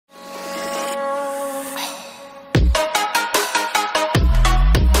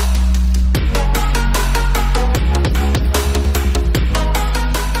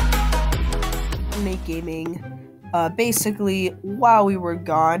basically, while we were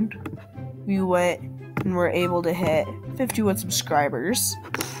gone, we went and were able to hit 51 subscribers.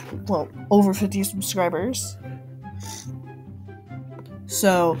 Well, over 50 subscribers.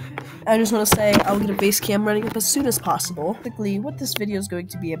 So, I just want to say I'll get a base cam running up as soon as possible. Basically, what this video is going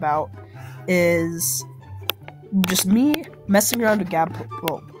to be about is just me messing around with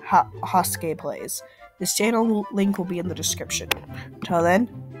Hoske Plays. This channel link will be in the description. Till then,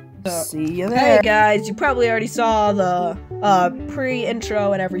 see you there. Hey guys, you probably already saw the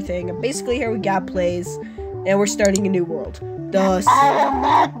pre-intro and everything. Basically, here we Gab Plays, and we're starting a new world. I am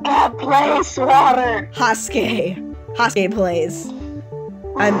not Gab Plays Water. Hoske Plays.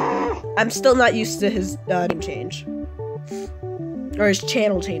 I'm still not used to his name change. Or his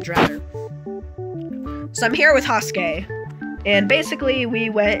channel change, rather. So I'm here with Hoske. And basically, we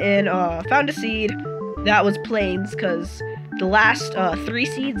went and found a seed that was plains, because the last 3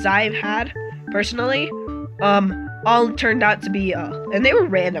 seeds I've had, personally, all turned out to be, and they were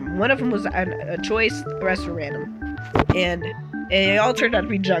random. One of them was a choice, the rest were random. And it all turned out to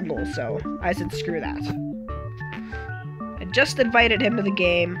be jungle, so I said screw that. I just invited him to the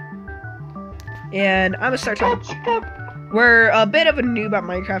game, and I'm gonna start talking. We're a bit of a noob at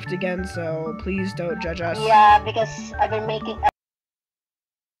Minecraft again, so please don't judge us. Yeah, because I've been making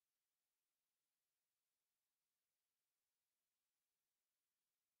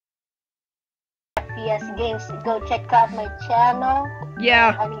FPS games. Go check out my channel.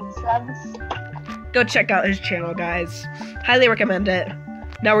 Yeah. I need subs. Go check out his channel, guys. Highly recommend it.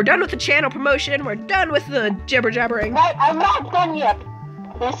 Now we're done with the channel promotion. We're done with the jibber jabbering. Right, I'm not done yet.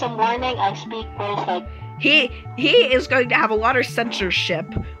 There's some warning. I speak first, like. He is going to have a lot of censorship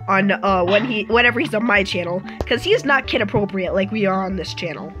on whenever he's on my channel, because he is not kid appropriate like we are on this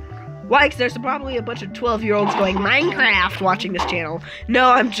channel. Why? Because there's probably a bunch of 12-year-olds going Minecraft watching this channel.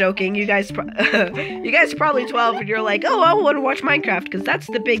 No, I'm joking. You guys are probably 12 and you're like, oh, I want to watch Minecraft because that's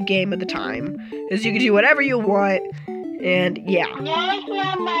the big game of the time. Because you can do whatever you want, and yeah.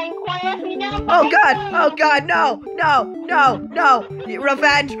 Oh God, no.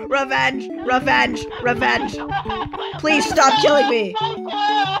 Revenge. Please stop killing me.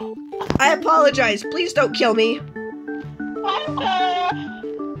 I apologize. Please don't kill me.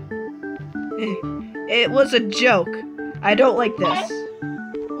 It was a joke. I don't like this.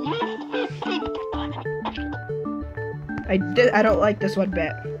 I don't like this one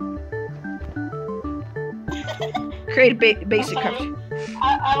bit. Create a basic craft.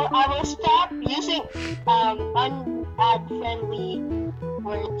 I will stop using ad-friendly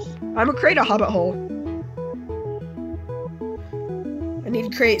words. I'm gonna create a hobbit hole. I need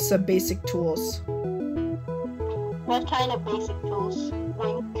to create some basic tools. What kind of basic tools?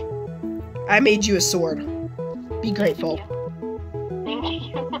 Wink. I made you a sword. Be grateful. Thank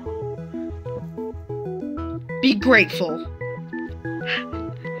you. Be grateful.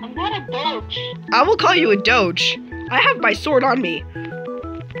 I'm not a doge. I will call you a doge. I have my sword on me.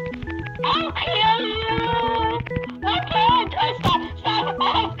 I'll kill you! I can't! Stop!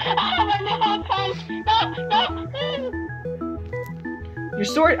 No! Your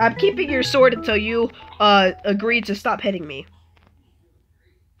sword. I'm keeping your sword until you agree to stop hitting me.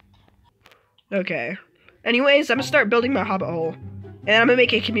 Okay. Anyways, I'm gonna start building my hobbit hole, and I'm gonna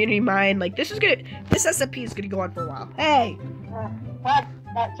make a community mine. Like this SMP is gonna go on for a while. Hey. What?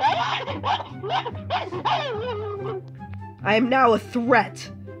 I am now a threat.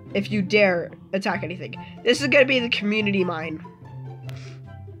 If you dare attack anything, this is gonna be the community mine.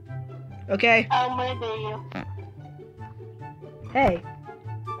 Okay. I'll murder you. Hey.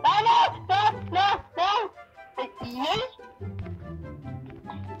 No!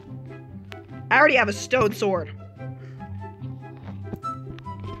 I already have a stone sword.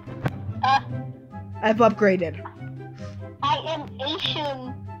 I've upgraded. I am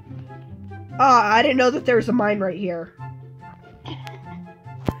Asian. I didn't know that there was a mine right here.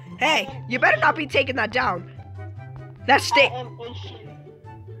 Hey, you better not be taking that down. That's I am Asian.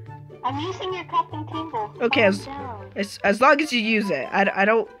 I'm using your crafting table. Okay, as long as you use it. I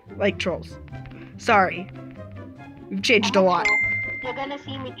don't like trolls. Sorry. We've changed a lot. You're gonna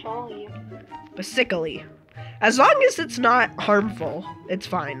see me troll you. Basically. As long as it's not harmful, it's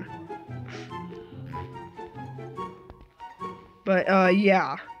fine. But,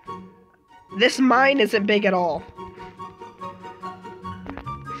 yeah. This mine isn't big at all.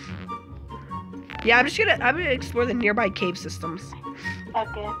 Yeah, I'm gonna explore the nearby cave systems.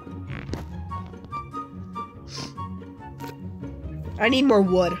 Okay. I need more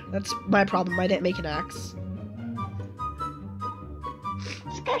wood. That's my problem. I didn't make an axe.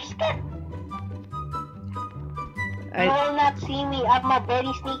 Skirt. You will not see me. I'm a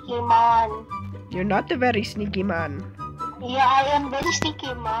very sneaky man. You're not the very sneaky man. Yeah, I am very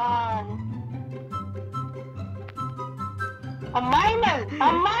sneaky, man.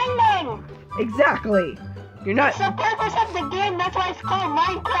 I'm mining! Exactly. You're not. It's the purpose of the game, that's why it's called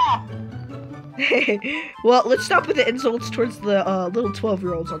Minecraft. Well, let's stop with the insults towards the little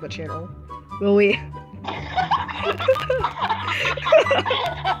 12-year-olds on the channel. Will we?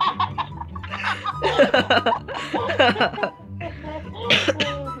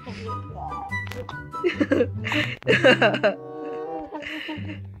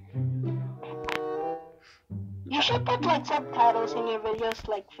 You should put like subtitles in your videos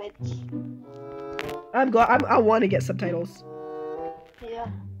like fits. I want to get subtitles. Yeah,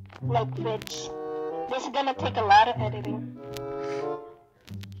 like fits. This is gonna take a lot of editing.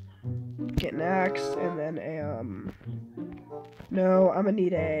 Get an axe and then a No, I'm gonna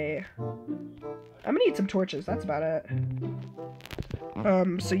need some torches. That's about it.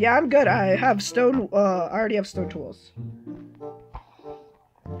 So yeah, I'm good. I have stone. I already have stone tools.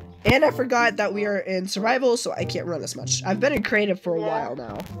 And I forgot that we are in survival, so I can't run as much. I've been in creative for a while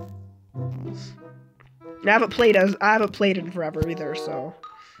now. And I haven't played in forever either, so.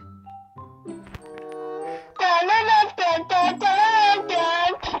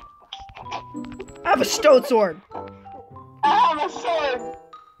 I have a stone sword. I have a sword.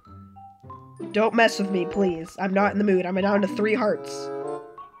 Don't mess with me, please. I'm not in the mood. I'm down to 3 hearts.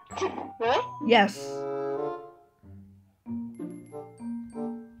 Really? Yes.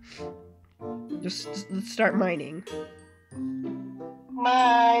 Just let's start mining.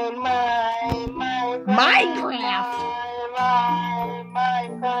 Minecraft.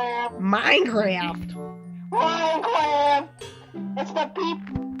 It's the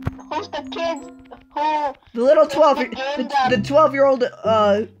people. Who's the kids? The little 12 the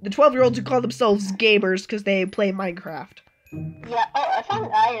 12-year-olds who call themselves gamers because they play Minecraft. Yeah. Oh, I found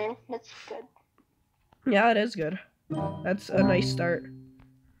iron. That's good. Yeah, it is good. That's a nice start.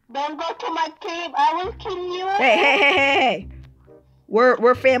 Don't go to my cave. I will kill you. Hey!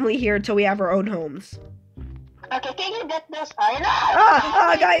 We're family here until we have our own homes. Okay, can you get those iron?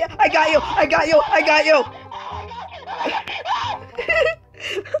 I got you!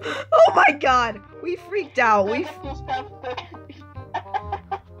 Oh my god! We freaked out.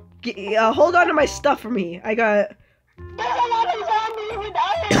 Hold on to my stuff for me. I got. There's a lot of zombies with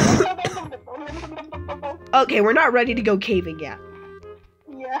iron. Okay, we're not ready to go caving yet.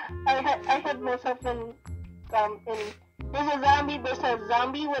 Yeah, I had myself in. There's a zombie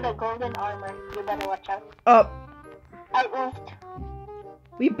with a golden armor. You better watch out. I oofed.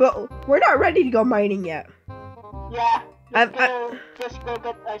 We're not ready to go mining yet. Yeah. Just go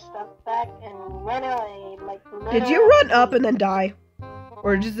get our stuff back and run away like. Did you run up and then die,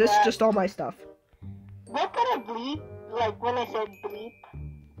 or is this just all my stuff? What kind of bleep? Like when I said bleep,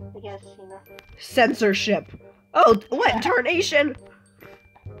 I guess you know. Censorship. Oh, what tarnation?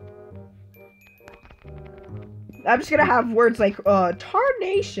 I'm just gonna have words like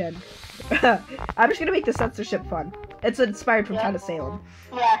tarnation. I'm just gonna make the censorship fun. It's inspired from Town of Salem.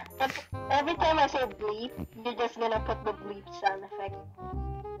 Yeah, but every time I say bleep, you're just gonna put the bleep sound effect.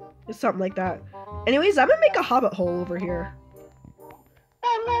 It's something like that. Anyways, I'm gonna make a hobbit hole over here.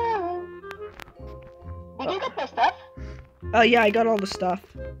 Did you get my stuff? Oh yeah, I got all the stuff.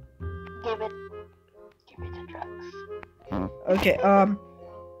 Give it the drugs. Okay,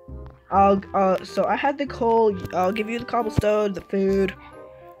 so I had the coal. I'll give you the cobblestone, the food.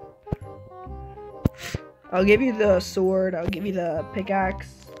 I'll give you the sword. I'll give you the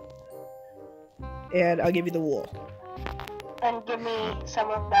pickaxe. And I'll give you the wool. And give me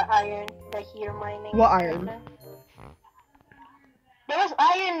some of the iron that you're mining. What iron? There was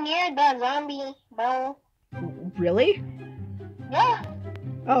iron near the zombie, bro. Really? Yeah.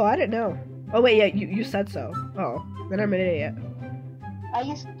 Oh, I didn't know. Oh wait, yeah, you said so. Oh, then I'm an idiot. Are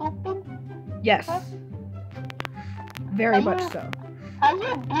you stupid? Yes. Very much so. Are you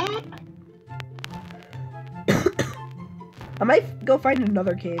bleep? I might go find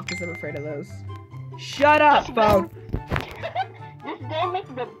another cave because I'm afraid of those. Shut up, phone. Just don't make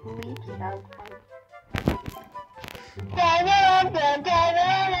the bleep sound fun.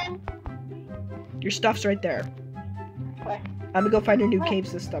 Your stuff's right there. Where? I'm gonna go find a new cave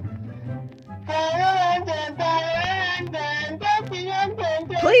system.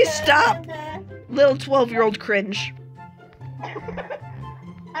 Please stop! Little 12-year-old cringe.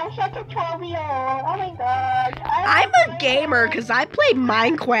 I'm such a 12-year-old. Oh my god. I'm a gamer because I play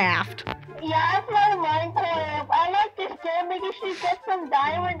Minecraft. Yeah, I play Minecraft. I like this game because you get some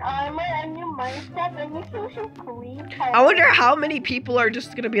diamond armor and you mine stuff and you feel so creepy. I wonder how many people are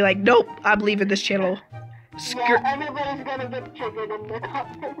just gonna be like, nope, I'm leaving this channel. Yeah, everybody's gonna get triggered in the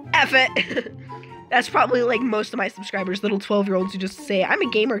comments. F it. That's probably like most of my subscribers, little 12-year-olds who just say, I'm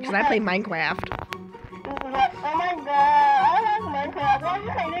a gamer because I play Minecraft. Like, oh my god, I like Minecraft. Why are you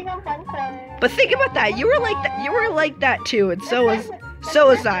hating on Minecraft? But think about that. You were like that too, and so was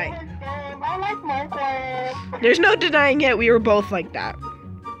I. I like Minecraft. There's no denying it. We were both like that.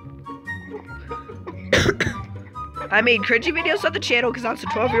 I made cringy videos on the channel because I was a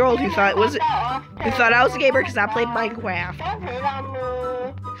 12-year-old who thought I was a gamer because I played Minecraft. Don't hate on me.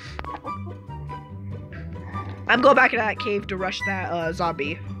 I'm going back into that cave to rush that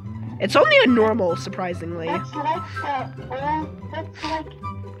zombie. It's only a normal, surprisingly. That's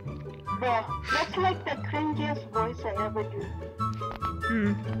like the cringiest voice I ever do.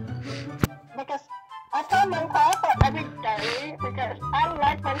 Because I play Minecraft every day because I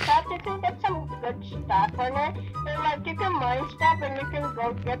like Minecraft. You can get some good stuff on it. And like you can mine stuff and you can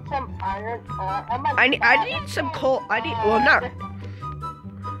go get some iron ore. I need some coal. Not.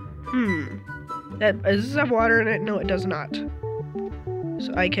 Does this have water in it? No, it does not.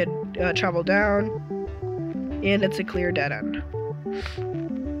 So I could travel down, and it's a clear dead end.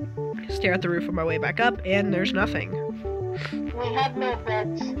 Stare at the roof on my way back up, and there's nothing. We have no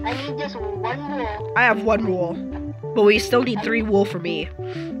beds. I need just one wool. I have one wool, but we still need 3 wool for me,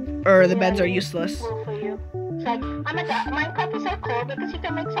 or the beds are useless. Wool for you. It's like, oh my god, Minecraft is so cool because you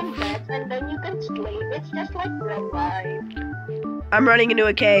can make some beds and then you can sleep. It's just like real life. I'm running into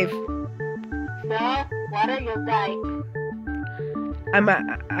a cave. No, water, you'll die.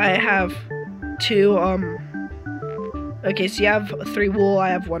 I have 2, okay, so you have 3 wool, I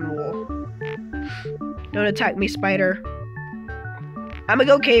have 1 wool. Don't attack me, spider. I'm gonna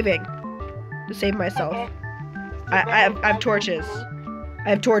go caving to save myself. Okay. I have torches. I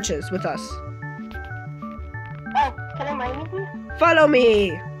have torches with us. Oh, can I mine with you? Follow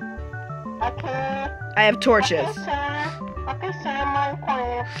me! Okay. I have torches. Okay, sir,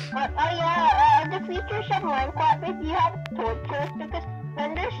 Minecraft. The features of Minecraft is you have torches because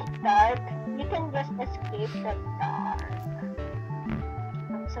when there's dark, you can just escape the dark.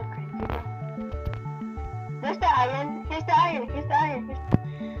 I'm so crazy. Here's the iron. Here's the iron.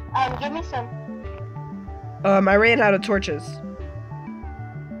 Give me some. I ran out of torches.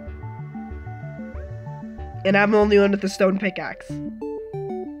 And I'm the only one with the stone pickaxe.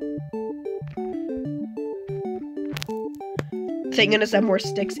 Thank goodness I have more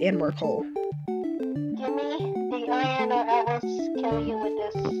sticks and more coal. Give me the iron or I will kill you with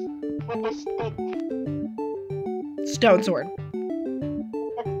this stick. Stone sword.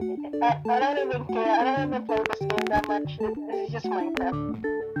 I don't even care. I don't even play this game that much. This is just Minecraft.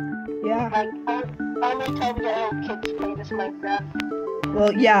 Yeah. Like, only 12-year-old kids play this Minecraft.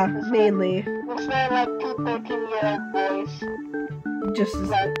 Well, yeah, mainly. It's not like 2 13-year-old boys Just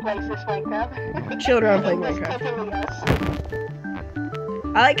like plays this Minecraft. children are playing Minecraft.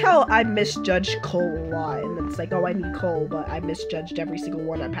 I like how I misjudged coal a lot, and it's like, oh, I need coal, but I misjudged every single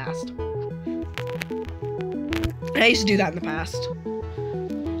one I passed. I used to do that in the past.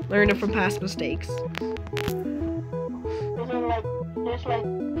 Learning from past mistakes. There's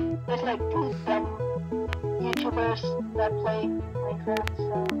like 2 dumb YouTubers that play Minecraft,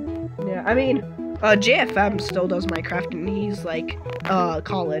 so... Yeah, I mean, JFM still does Minecraft, and he's like,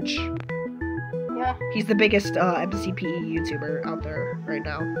 college. Yeah. He's the biggest, MCP YouTuber out there right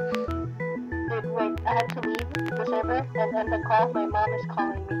now. Dude, wait, I had to leave the server, and then the call, my mom is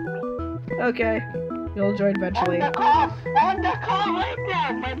calling me. Okay. You'll join eventually. On the call right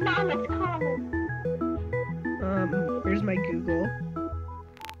now! My mom is calling! Here's my Google.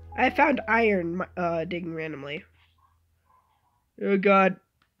 I found iron, digging randomly. Oh god.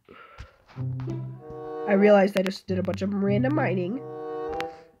 I realized I just did a bunch of random mining.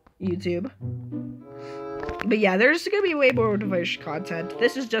 YouTube. But yeah, there's gonna be way more diverse content.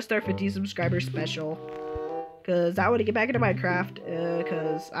 This is just our 50 subscriber special. Cause I want to get back into Minecraft.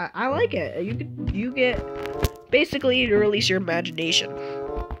 Cause I like it. You get basically to release your imagination.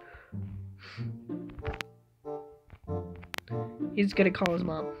 He's gonna call his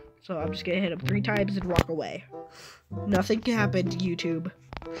mom. So I'm just gonna hit him 3 times and walk away. Nothing can happen to YouTube.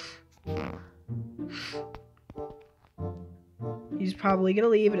 He's probably gonna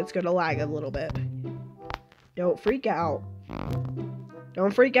leave and it's gonna lag a little bit. Don't freak out.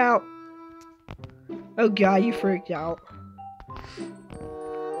 Don't freak out. Oh god, you freaked out.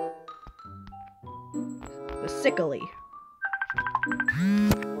 The sickly.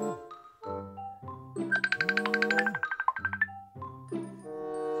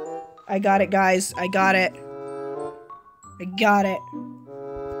 I got it, guys. I got it. I got it.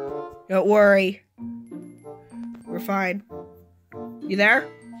 Don't worry. We're fine. You there?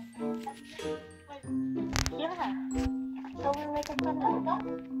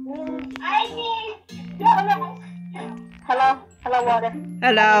 Hello, Water.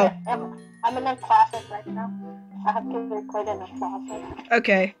 Hello. I'm in a closet right now. I have to record in a closet.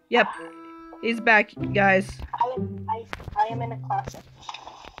 Okay. Yep. He's back, guys. I am in a closet.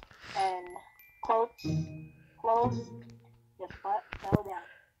 And clothes, just fell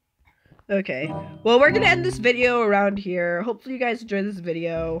down. Okay. Well, we're gonna end this video around here. Hopefully you guys enjoyed this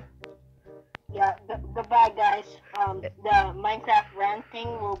video. Yeah, goodbye, guys. The Minecraft ranting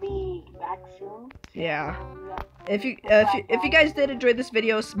will be back soon. Yeah. Yeah. If you guys did enjoy this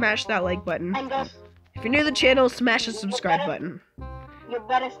video, smash that like button. And just, If you're new to the channel, smash the subscribe button. you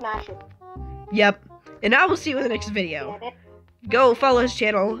better smash it. Yep. And I will see you in the next video. Get it? Go follow his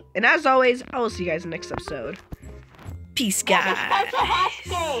channel. And as always, I will see you guys in the next episode. Peace, guys. Subscribe to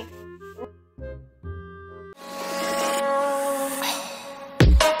Haske.